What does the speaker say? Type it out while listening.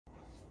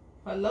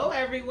Hello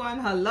everyone,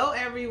 hello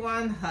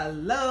everyone,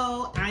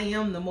 hello. I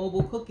am the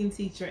mobile cooking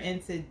teacher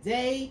and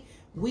today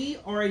we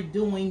are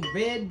doing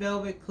red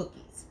velvet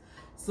cookies.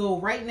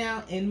 So right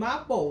now in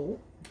my bowl,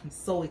 I'm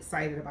so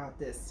excited about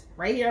this.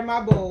 Right here in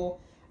my bowl,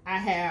 I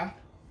have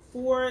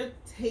 4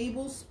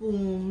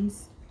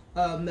 tablespoons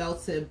of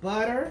melted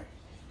butter.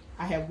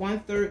 I have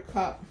 1/3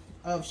 cup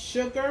of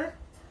sugar.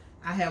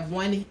 I have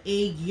 1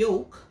 egg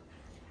yolk,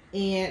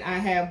 and I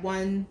have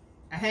a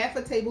half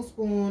a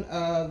tablespoon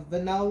of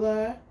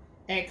vanilla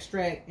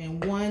extract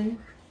and 1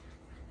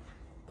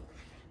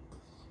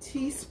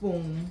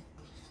 teaspoon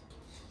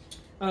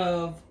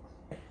of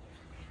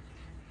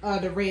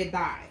the red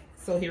dye.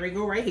 So here we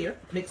go right here,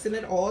 mixing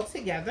it all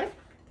together.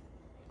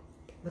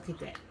 Look at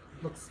that,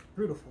 looks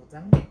beautiful,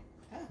 doesn't it?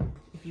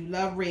 If you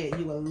love red,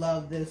 you will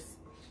love this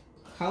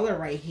color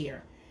right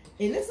here.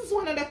 And this is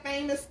one of the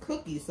famous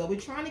cookies, so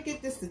we're trying to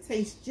get this to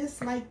taste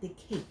just like the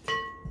cake,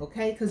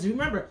 okay? Because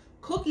remember,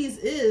 cookies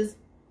is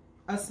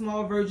a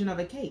small version of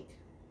a cake.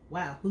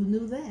 Wow, who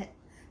knew that?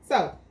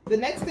 So the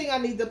next thing I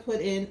need to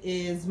put in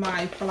is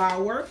my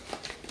flour,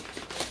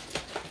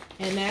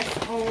 and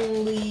that's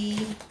only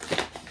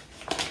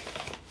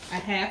a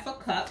half a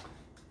cup.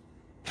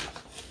 There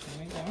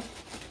we go.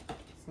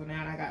 So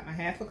now I got my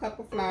half a cup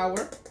of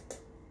flour.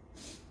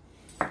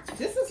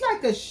 This is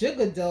like a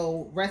sugar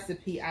dough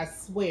recipe, I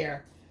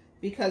swear,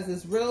 because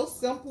it's real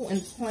simple and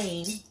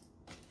plain.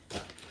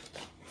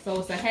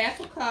 So it's a half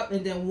a cup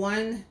and then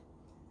 1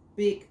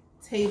 big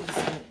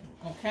tablespoon,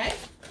 okay,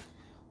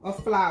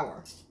 of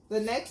flour. The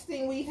next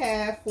thing we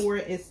have for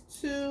it is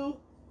 2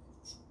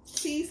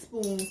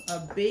 teaspoons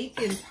of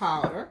baking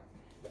powder.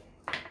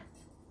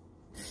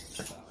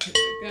 So here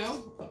we go.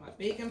 Put my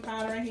baking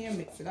powder in here,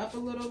 mix it up a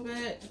little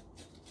bit,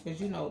 because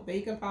you know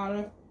baking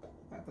powder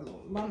got the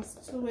little lumps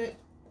to it.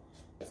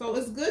 So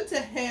it's good to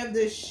have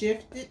this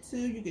shifted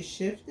too. You can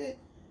shift it,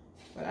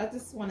 but I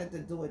just wanted to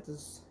do it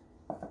just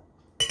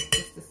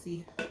to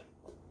see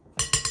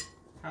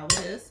how it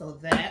is. So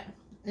that.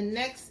 And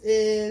next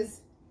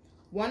is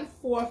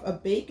 1/4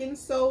 of baking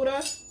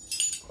soda.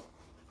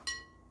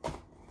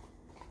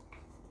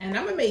 And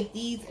I'm gonna make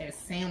these as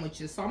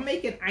sandwiches. So I'm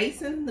making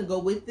icing to go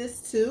with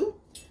this too.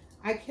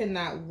 I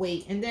cannot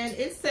wait. And then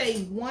it's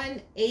a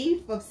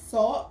 1/8 of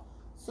salt.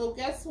 So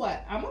guess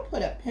what? I'm gonna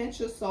put a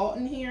pinch of salt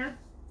in here.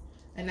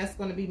 And that's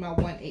gonna be my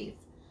 1/8.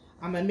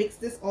 I'm gonna mix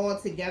this all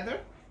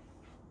together.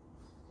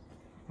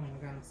 Oh my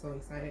God, I'm so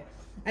excited.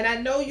 And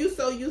I know you're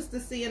so used to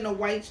seeing the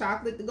white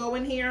chocolate to go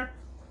in here.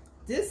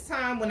 This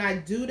time when I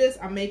do this,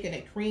 I'm making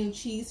a cream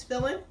cheese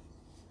filling.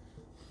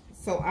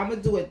 So I'm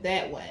gonna do it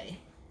that way.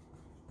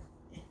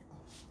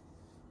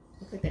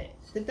 Look at that.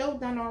 The dough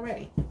done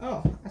already.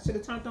 Oh, I should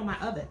have turned on my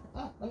oven.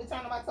 Oh, let me turn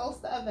on my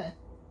toaster oven.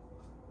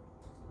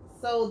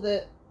 So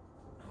the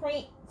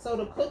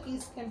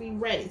cookies can be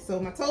ready. So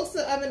my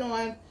toaster oven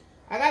on,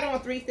 I got it on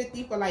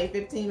 350 for like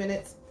 15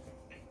 minutes.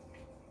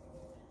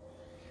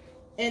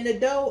 And the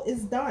dough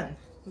is done.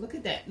 Look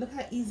at that. Look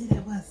how easy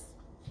that was.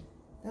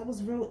 That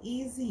was real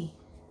easy.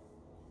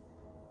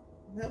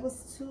 That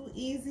was too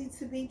easy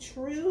to be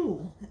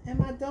true. And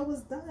my dough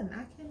is done.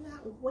 I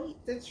cannot wait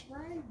to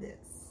try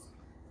this.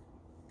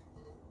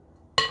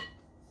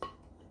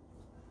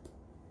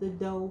 The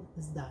dough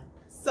is done.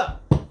 So,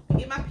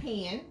 get my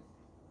pan.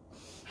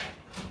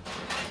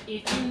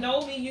 If you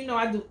know me, you know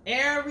I do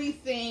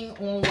everything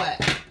on what?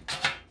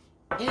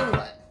 In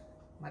what?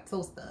 My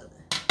toaster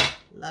oven.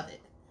 Love it.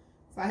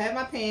 So I have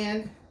my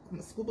pan. I'm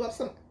gonna scoop up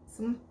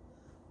some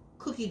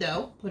cookie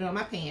dough, put it on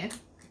my pan.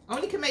 I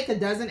only can make a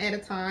dozen at a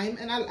time,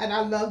 and I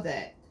love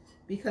that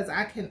because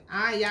I can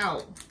eye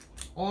out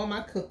all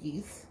my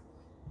cookies.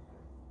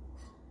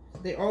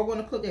 They're all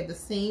gonna cook at the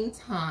same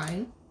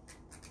time,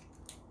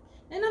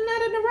 and I'm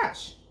not in a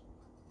rush.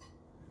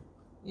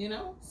 You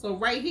know, so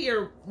right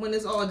here, when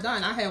it's all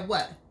done, I have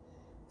what?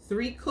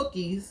 3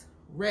 cookies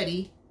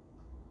ready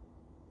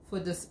for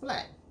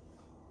display,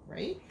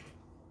 right?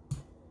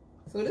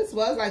 So this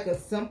was like a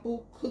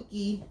simple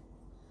cookie,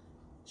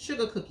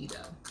 sugar cookie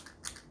dough.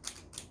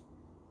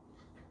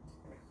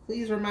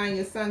 Please remind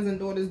your sons and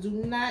daughters, do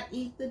not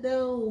eat the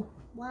dough.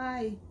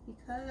 Why?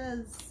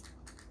 Because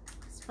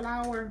it's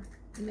flour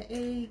and the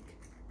egg.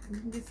 You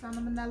can get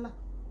salmonella.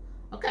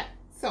 Okay,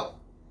 so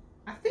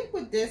I think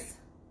with this,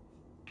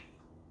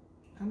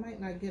 I might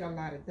not get a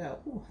lot of dough.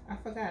 Ooh, I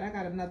forgot. I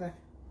got another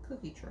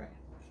cookie tray.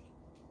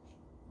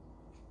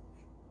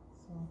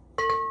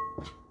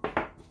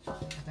 So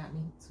I got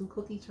me 2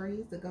 cookie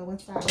trays to go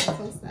inside my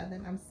toaster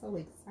oven. I'm so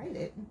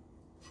excited.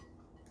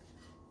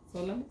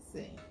 So let me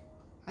see.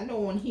 I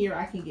know on here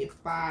I can get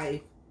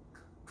 5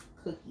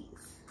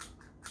 cookies.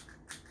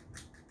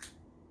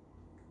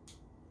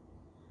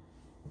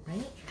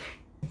 Right?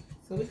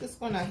 So we're just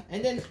gonna,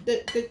 and then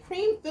the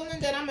cream filling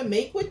that I'm gonna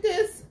make with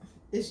this,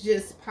 it's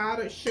just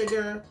powdered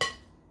sugar,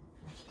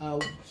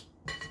 4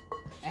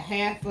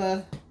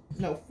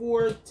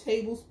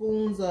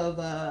 tablespoons of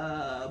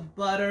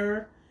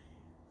butter,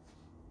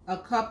 a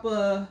cup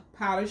of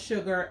powdered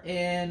sugar,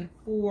 and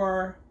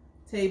 4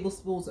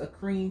 tablespoons of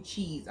cream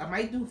cheese. I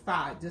might do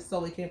 5 just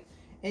so it can,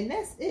 and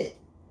that's it.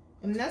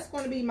 And that's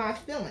going to be my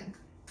filling.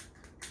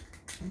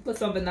 Put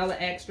some vanilla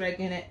extract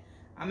in it.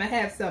 I'm going to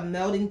have some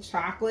melting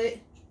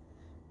chocolate,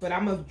 but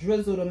I'm going to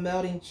drizzle the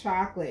melting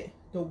chocolate,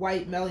 the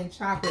white melting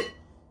chocolate,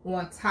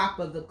 on top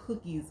of the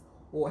cookies,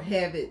 or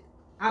have it.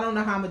 I don't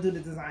know how I'm going to do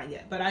the design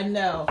yet, but I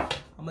know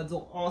I'm going to do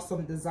an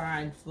awesome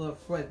design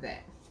for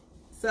that.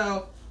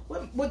 So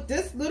with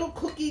this little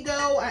cookie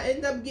dough, I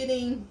end up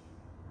getting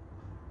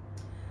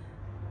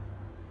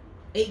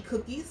 8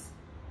 cookies,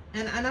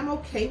 and I'm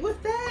okay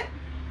with that,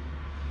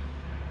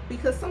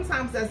 because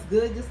sometimes that's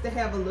good just to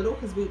have a little,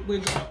 because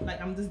we're like,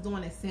 I'm just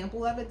doing a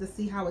sample of it to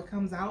see how it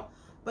comes out.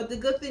 But the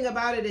good thing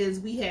about it is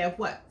we have,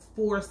 what,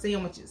 4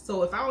 sandwiches.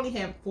 So if I only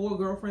have 4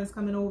 girlfriends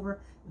coming over,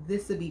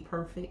 this would be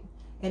perfect,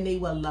 and they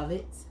will love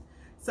it.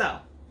 So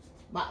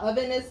my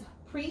oven is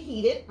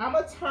preheated. I'm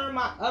gonna turn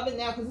my oven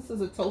now, because this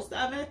is a toaster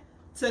oven,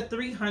 to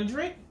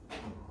 300.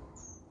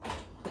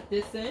 Put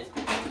this in.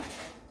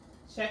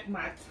 Check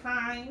my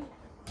time.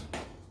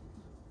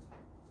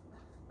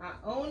 I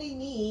only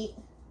need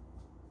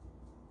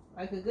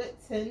like a good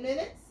 10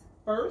 minutes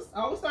first.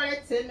 I always start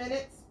at 10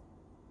 minutes,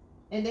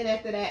 and then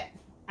after that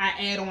I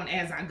add on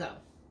as I go.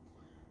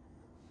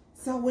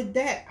 So with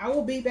that, I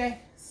will be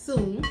back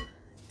soon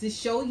to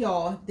show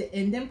y'all the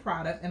ending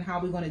product and how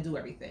we're going to do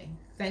everything.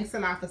 Thanks a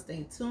lot for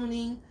staying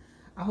tuning.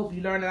 I hope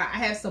you learned a lot. I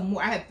have some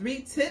more. I have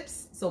 3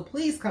 tips, so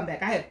please come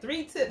back. I have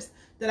 3 tips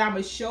that I'm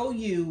going to show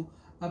you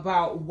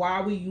about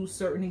why we use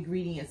certain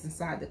ingredients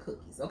inside the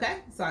cookies. Okay?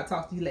 So I'll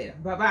talk to you later.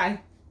 Bye-bye.